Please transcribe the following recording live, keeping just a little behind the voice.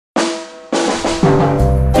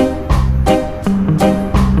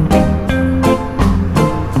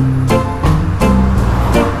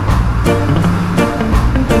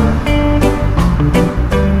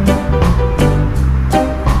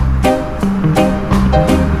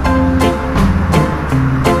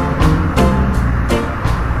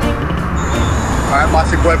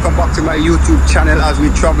Welcome back to my YouTube channel as we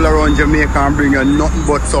travel around Jamaica and bring you nothing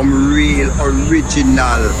but some real,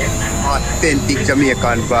 original, authentic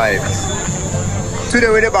Jamaican vibes. Today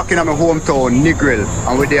we're back in my hometown, Negril,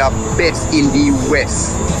 and we're their best in the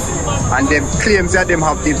West. And them claims that them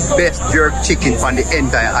have the best jerk chicken from the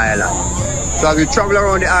entire island. So as we travel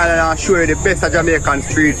around the island and show you the best of Jamaican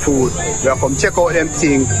street food, we'll come check out them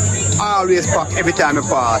things. Always pack every time I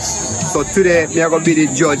pass. So today, we are going to be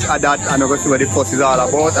the judge of that and we're going to see what the fuss is all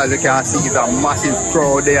about. As you can see, it's a massive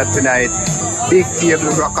crowd there tonight. Big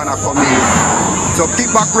tables are going to come in. So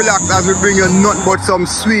kick back, relax as we bring you nothing but some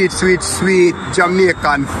sweet, sweet, sweet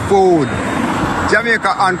Jamaican food.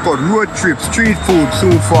 Jamaica Uncut, road trip, street food,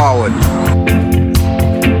 soon forward.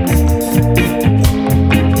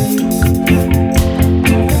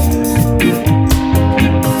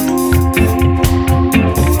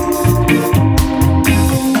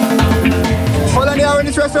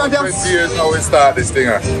 Restaurant 20 years now we start this thing.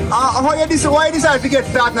 Why you decide to get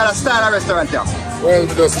started in a style of restaurant here? Well,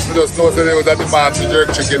 we just know that the demand for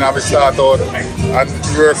jerk chicken and we start out and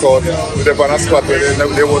work out with them on a spot where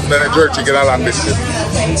there wasn't any jerk chicken along this ship.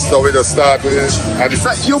 So we just start with it. And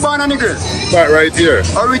so you born on Negril? Right here.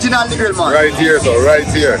 Original Negril man? Right here, so right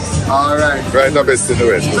here. Alright. Right the best in the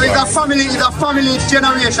West. So it's a family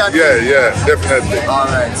generation? Yeah, definitely.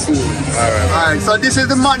 Alright, cool. Alright, so this is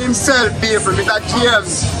the man himself, people, Mr.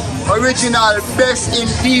 James. Original, best in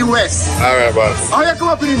the West. Alright, boss. How you come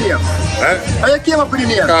up with the name? How you came up with the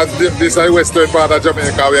name? Because this is the western part of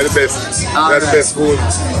Jamaica, we are the best. We are the best food.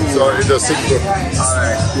 So it's just simple.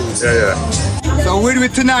 Alright, cool. Yeah. So with me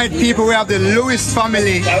tonight, people, we have the Lewis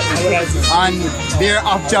family and they're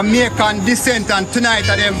of Jamaican descent, and tonight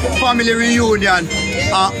at them family reunion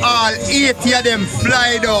and all 80 of them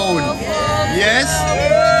fly down. Yes?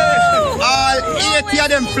 All 80 of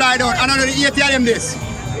them fly down. And another 80 of them this.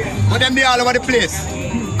 But them they all over the place.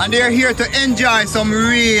 And they're here to enjoy some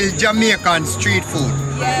real Jamaican street food.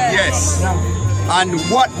 Yes. And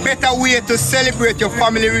what better way to celebrate your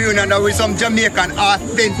family reunion than with some Jamaican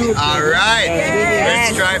authentic. Alright.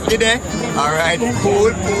 Let's try it today. Alright,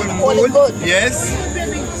 cool. Yes.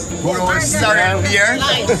 Good old syrup here.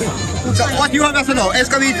 So what you have us to know?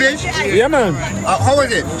 Escovite fish? Yeah, man. How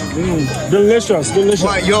is it? Delicious.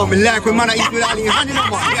 Boy, yo, me like when man eat with all his hand in the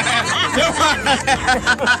mouth.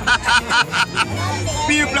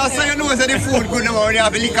 People are saying, you know that the food good now when you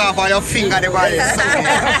have to lick off all your finger.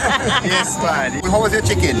 Yes, man. How was your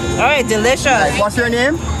chicken? Alright, delicious. Right, what's your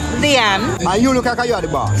name? Liam. And you look like you're the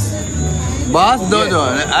boss. Boss? No,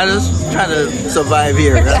 I just try to survive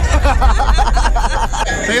here.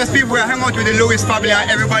 So yes, people, we hang out with the Lewis family and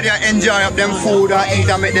everybody enjoy up them food and eat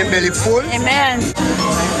and make them belly full. Amen.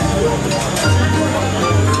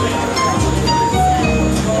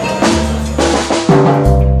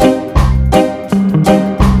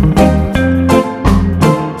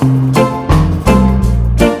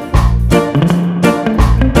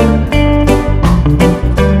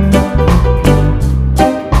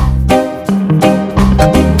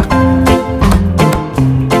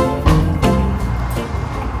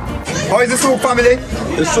 How is the soup, family?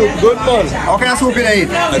 The soup good, man. How can a soup you eat?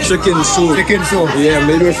 A chicken soup. Chicken soup. Yeah,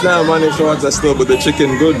 maybe it's not managed to want to still, but the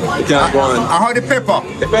chicken good. You can't go on. And how the pepper?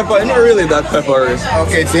 The pepper, not really that peppery.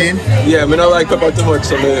 Okay, see? Yeah, I don't like pepper too much,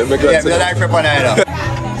 so I Yeah, I don't like pepper neither.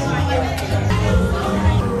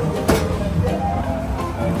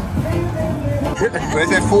 Where's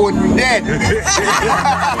the food dead?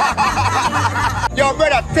 Yo,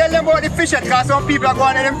 brother, tell them about the fish head, because some people are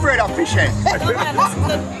going and afraid of fish head.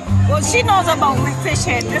 Well, she knows about fish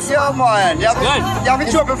head. Yeah, man. You have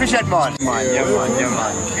to chop a fish head, man. Yeah,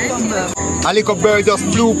 man. A little bird just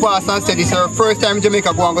flew past and said this is her first time in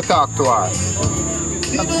Jamaica going to talk to her.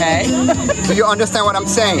 Okay. Do you understand what I'm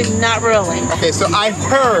saying? Not really. Okay, so I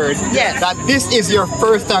heard that this is your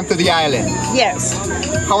first time to the island. Yes.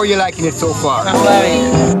 How are you liking it so far? I'm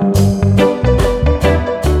loving it.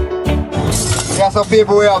 Yeah, so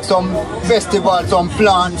people, we have some festival, some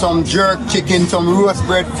plant, some jerk chicken, some roast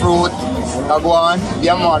breadfruit. Go on.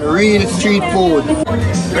 Yeah, man, real street food.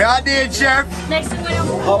 Where are they, chef? Next to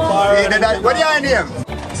What are your name?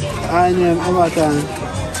 I name Everton.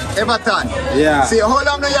 Everton? Yeah. See, how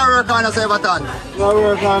long do you work on as Everton? I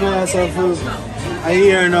work on it for a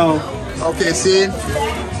year now. Okay, see?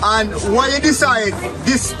 And why you decide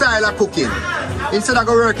this style of cooking? Instead of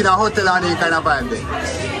go work in a hotel and any kind of vibe there?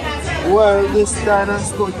 Well, this kind of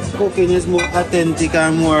cooking is more authentic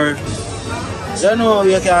and more, you know,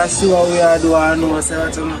 you can see what we are doing and know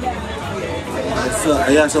certain. So,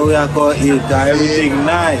 yeah, so we are going to eat everything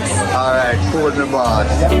nice. Alright, cool the boss.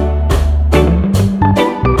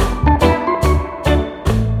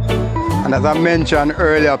 And as I mentioned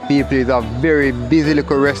earlier, people, it's a very busy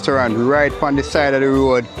little restaurant right on the side of the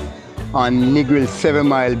road on Negril 7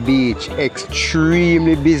 Mile Beach.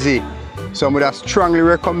 Extremely busy. So I would strongly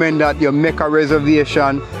recommend that you make a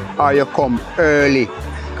reservation or you come early.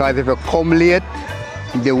 Because if you come late,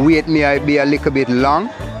 the wait may be a little bit long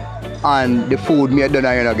and the food may done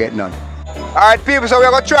and you don't get none. Alright people, so we're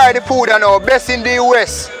going to try the food now, best in the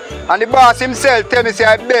West. And the boss himself tell me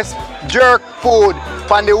say best jerk food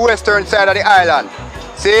from the western side of the island.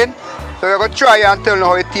 See? So we're going to try and tell you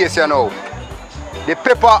how it tastes now. The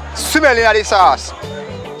pepper smelling of the sauce.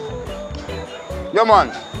 Yo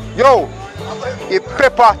man, yo, the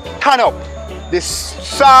pepper turn up. The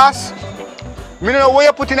sauce, I don't know what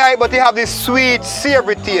you put in it, but they have this sweet,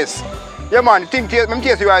 savory taste. Yeah man, the thing taste, I'm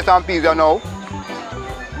tasting rice and peas now.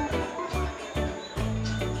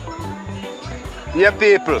 Yeah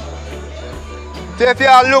people. So if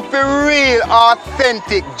you look for real,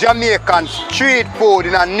 authentic Jamaican street food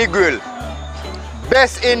in a Negril,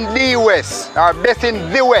 best in the West, or best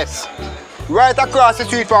in the West, right across the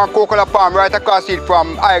street from Coconut Palm, right across the street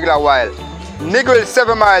from Igla Wild, Negril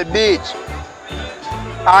 7 Mile Beach.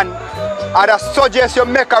 And I'd suggest you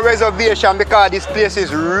make a reservation because this place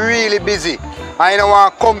is really busy. And you don't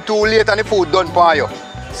want to come too late and the food done for you.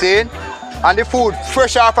 See? And the food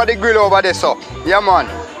fresh off of the grill over there, so. Yeah man.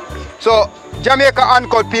 So, Jamaica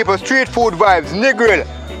uncut people, street food vibes, Negril.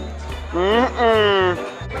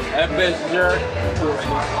 Best jerk.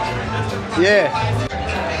 Yeah.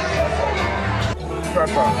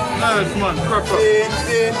 Proper. Nice man, proper.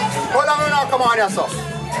 See. How long you now come on here, sir?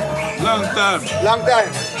 Long time. Long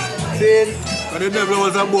time. See. But the devil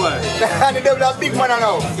was a boy. And the devil a big man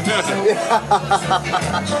now.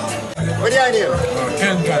 What is your name?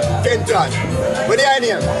 Kenton. Kenton. What is your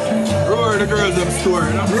name? Roar the girls them story.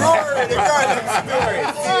 You know? Roar the girl next story.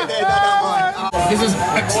 See there, that man. This is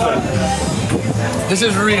excellent. This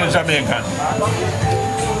is real Jamaican.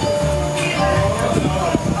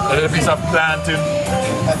 A little piece of plantain.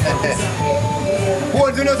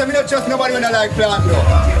 Bones, you know, so I don't trust nobody when I like plant though.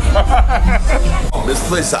 This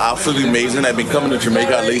place is absolutely amazing. I've been coming to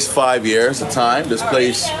Jamaica at least 5 years at a time. This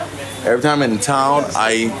place, every time I'm in town,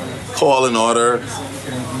 I call an order.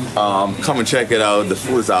 Come and check it out. The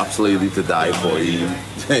food is absolutely to die for.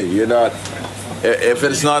 You're not, if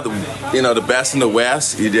it's not, the best in the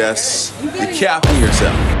West, you're capping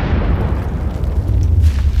yourself.